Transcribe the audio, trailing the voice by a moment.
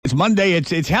It's Monday.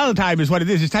 It's hell time is what it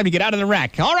is. It's time to get out of the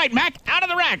rack. All right, Mac, out of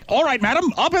the rack. All right,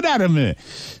 madam, up and at 'em.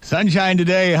 Sunshine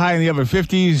today, high in the upper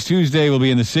 50s. Tuesday will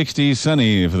be in the 60s.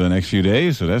 Sunny for the next few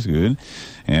days, so that's good.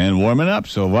 And warming up,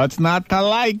 so what's not to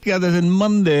like other than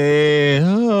Monday?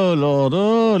 Oh, Lord,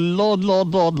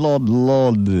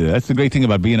 Lord. That's the great thing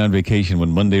about being on vacation.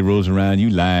 When Monday rolls around, you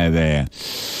lie there.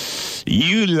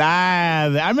 You lie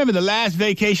there. I remember the last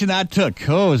vacation I took.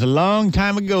 Oh, it was a long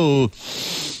time ago.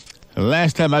 The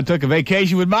last time I took a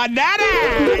vacation with my daddy.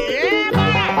 Yeah,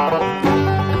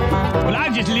 man. Well, I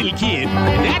was just a little kid.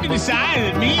 And Daddy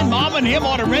decided that me and Mama and him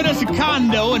ought to rent us a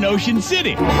condo in Ocean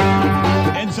City.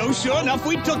 And so, sure enough,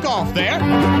 we took off there.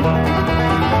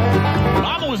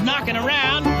 Mama was knocking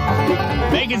around,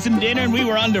 making some dinner, and we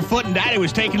were underfoot, and Daddy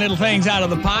was taking little things out of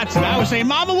the pots, and I was saying,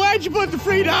 Mama, where'd you put the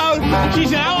Fritos? She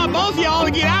said, I want both of y'all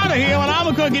to get out of here while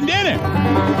I'm cooking dinner.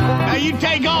 Now, you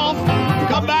take off,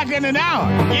 come back in an hour.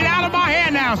 Get out of my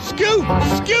hair now. Scoot.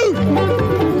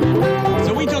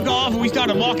 So we took off, and we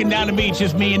started walking down the beach,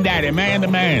 just me and Daddy, man to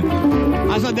man.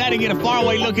 I saw Daddy get a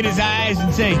faraway look in his eyes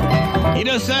and say, you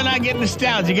know, son, I get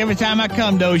nostalgic every time I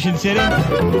come to Ocean City.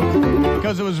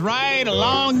 Because it was right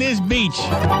along this beach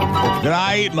that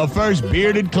I ate my first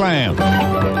bearded clam.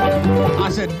 I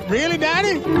said, really,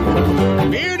 Daddy?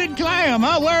 Bearded clam,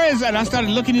 huh? Where is that? I started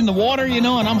looking in the water, you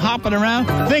know, and I'm hopping around.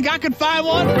 Think I could find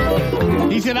one?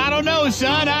 He said, I don't know,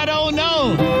 son, I don't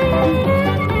know.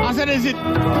 I said, is it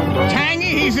tangy?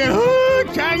 He said, ooh,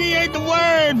 tangy ain't the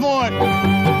word for it.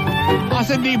 I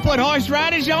said, do you put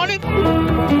horseradish on it?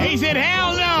 He said,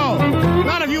 hell no.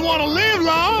 Not if you want to live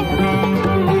long.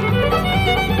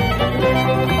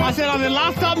 I said, are there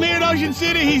lots of them here in Ocean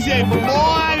City? He said, boy,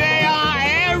 they are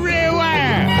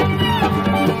everywhere.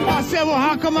 I said, well,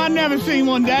 how come I never seen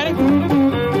one, Daddy?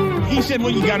 He said,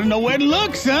 well, you got to know where to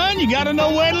look, son. You got to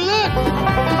know where to look.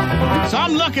 So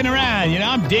I'm looking around, you know,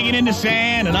 I'm digging in the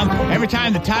sand, and every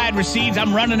time the tide recedes,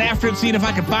 I'm running after it, seeing if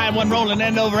I can find one rolling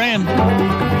end over end.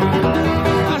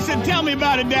 I said, tell me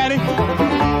about it, Daddy.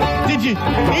 Did you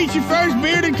eat your first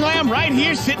bearded clam right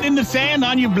here sitting in the sand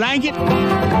on your blanket?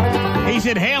 He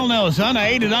said, hell no, son. I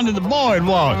ate it under the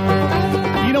boardwalk.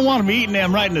 You don't want to be eating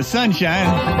them right in the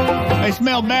sunshine. They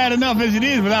smell bad enough as it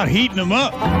is without heating them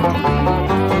up.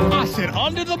 I said,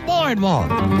 under the boardwalk.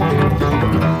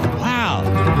 Wow.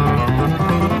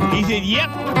 He said, yep.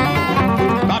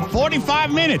 About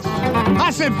 45 minutes.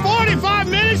 I said, 45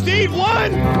 minutes to eat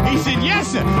one? He said, yes,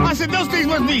 sir. I said, those things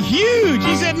must be huge.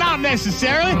 He said, not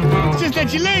necessarily. It's just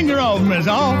that you linger over them is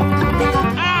all.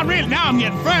 Really, now I'm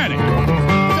getting frantic.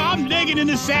 So I'm digging in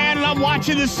the sand and I'm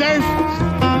watching the surf.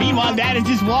 Meanwhile, Daddy's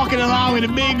just walking along with a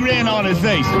big grin on his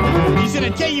face. He said, I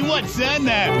tell you what, son,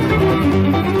 they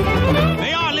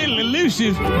are a little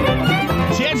elusive.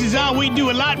 Chances are we'd do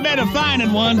a lot better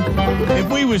finding one if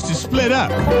we was to split up.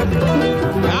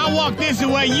 Now, I'll walk this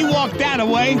way, you walk that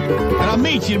way, and I'll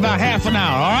meet you in about half an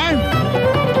hour, all right?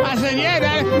 I said, yeah,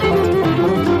 Daddy.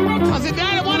 I said,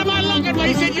 Daddy, what am I looking for?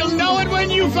 He said, you'll know it when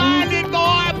you find it,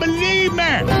 boy, believe me.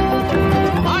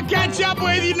 I'll catch up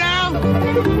with you now.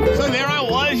 So there I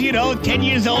was, you know, 10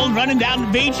 years old, running down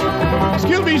the beach.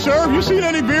 Excuse me, sir, have you seen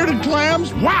any bearded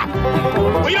clams? Whap!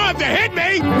 Well, you don't have to hit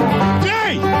me.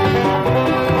 Hey!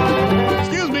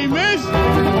 Excuse me, miss.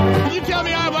 Can you tell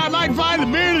me how I might find the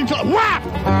bearded clams? Whap!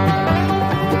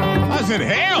 I said,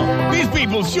 hell, these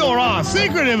people sure are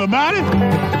secretive about it.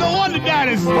 No wonder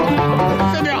Daddy's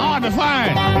said they're hard to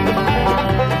find.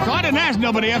 So I didn't ask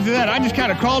nobody after that. I just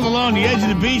kind of crawled along the edge of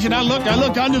the beach, and I looked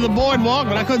under the boardwalk,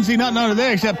 but I couldn't see nothing under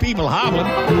there except people hobbling.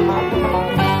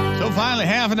 So finally,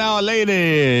 half an hour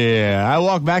later, I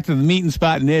walked back to the meeting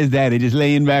spot, and there's Daddy just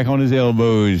laying back on his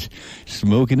elbows,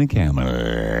 smoking a camel.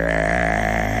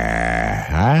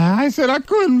 I said, I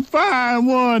couldn't find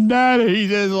one, Daddy. He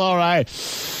says, all right.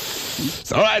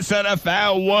 It's all right, son, I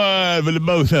found one for the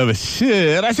both of us.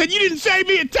 And I said, you didn't save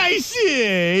me a taste.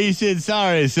 He said,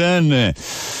 sorry, son.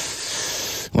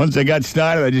 Once I got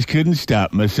started, I just couldn't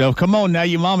stop myself. Come on now,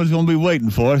 your mama's going to be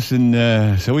waiting for us.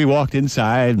 And so we walked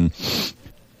inside, and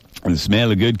the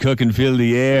smell of good cooking filled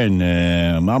the air. And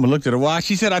Mama looked at her watch.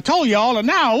 She said, I told you all an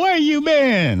hour. Where you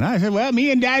been? I said, well,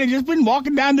 me and Daddy just been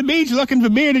walking down the beach looking for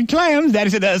bearded clams. Daddy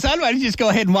said, son, why don't you just go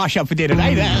ahead and wash up for dinner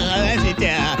tonight? That's it.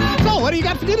 So what do you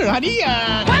got for dinner, honey?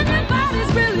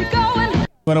 Everybody's really going.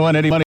 Want any money?